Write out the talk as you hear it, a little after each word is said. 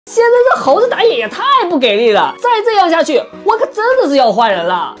现在这猴子打野也太不给力了，再这样下去，我可真的是要换人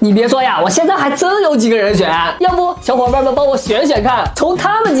了。你别说呀，我现在还真有几个人选，要不小伙伴们帮我选选看，从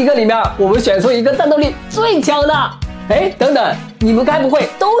他们几个里面，我们选出一个战斗力最强的。哎，等等，你们该不会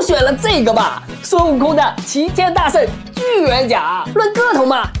都选了这个吧？孙悟空的齐天大圣巨猿甲，论个头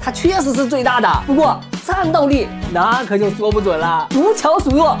嘛，它确实是最大的，不过战斗力那可就说不准了，孰强孰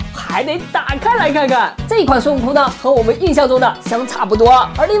弱还得打开来看看。这款孙悟空呢，和我们印象中的相差不多，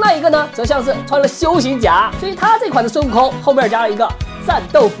而另外一个呢，则像是穿了修行甲，所以它这款的孙悟空后面加了一个战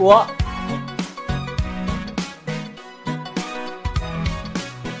斗服。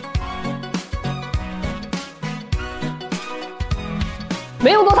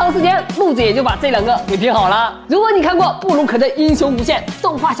没有多长时间，路子也就把这两个给拼好了。如果你看过布鲁可的英雄无限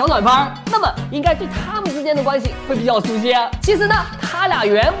动画小短片，那么应该对他们之间的关系会比较熟悉。其实呢，他俩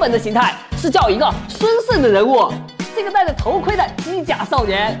原本的形态是叫一个孙胜的人物，这个戴着头盔的机甲少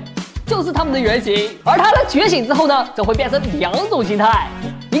年就是他们的原型。而他的觉醒之后呢，则会变成两种形态，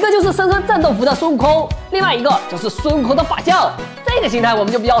一个就是身穿战斗服的孙悟空，另外一个就是孙悟空的法相。这个形态我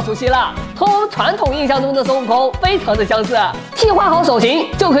们就比较熟悉了，和我们传统印象中的孙悟空非常的相似。替换好手型，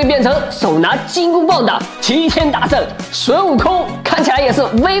就可以变成手拿金箍棒的齐天大圣孙悟空，看起来也是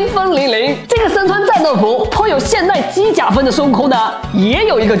威风凛凛。这个身穿战斗服、颇有现代机甲风的孙悟空呢，也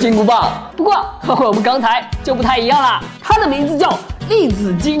有一个金箍棒，不过和我们刚才就不太一样了，它的名字叫粒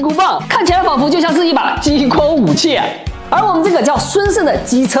子金箍棒，看起来仿佛就像是一把激光武器。而我们这个叫孙胜的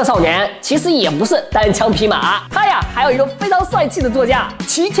机车少年，其实也不是单枪匹马，他呀还有一个非常帅气的座驾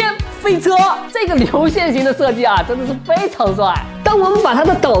齐天飞车，这个流线型的设计啊，真的是非常帅。当我们把它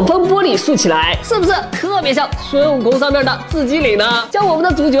的挡风玻璃竖起来，是不是特别像孙悟空上面的自己领呢？将我们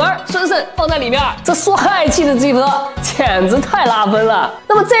的主角孙胜放在里面，这帅气的机车简直太拉风了。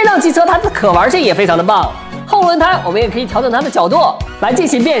那么这辆机车它的可玩性也非常的棒。后轮胎我们也可以调整它的角度来进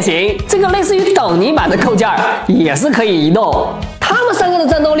行变形，这个类似于挡泥板的扣件也是可以移动。他们三个的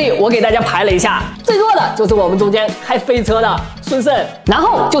战斗力我给大家排了一下，最弱的就是我们中间开飞车的孙胜，然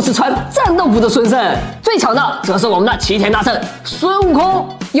后就是穿战斗服的孙胜，最强的则是我们的齐天大圣孙悟空。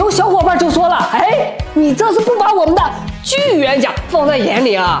有小伙伴就说了，哎，你这是不把我们的巨猿甲放在眼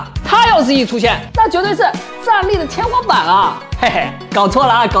里啊？他要是一出现，那绝对是战力的天花板啊！嘿嘿，搞错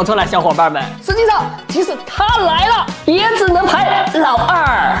了啊，搞错了，小伙伴们。实际上，即使他来了，也只能排老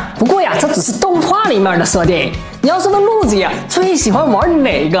二。不过呀，这只是动画里面的设定。你要是问路子呀，最喜欢玩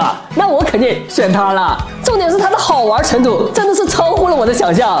哪个？那我肯定选他了。重点是它的好玩程度真的是超乎了我的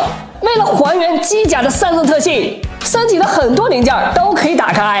想象。为了还原机甲的散热特性，身体的很多零件都可以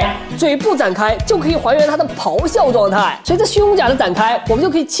打开，嘴部展开就可以还原它的咆哮状态。随着胸甲的展开，我们就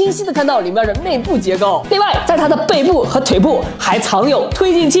可以清晰的看到里面的内部结构。另外，在它的背部和腿部还藏有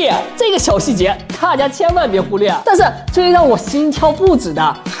推进器，这个小细节大家千万别忽略。但是最让我心跳不止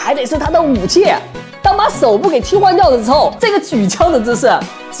的，还得是它的武器。当把手部给替换掉的时候，这个举枪的姿势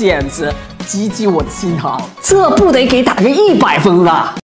简直击击我的心膛，这不得给打个100分吧？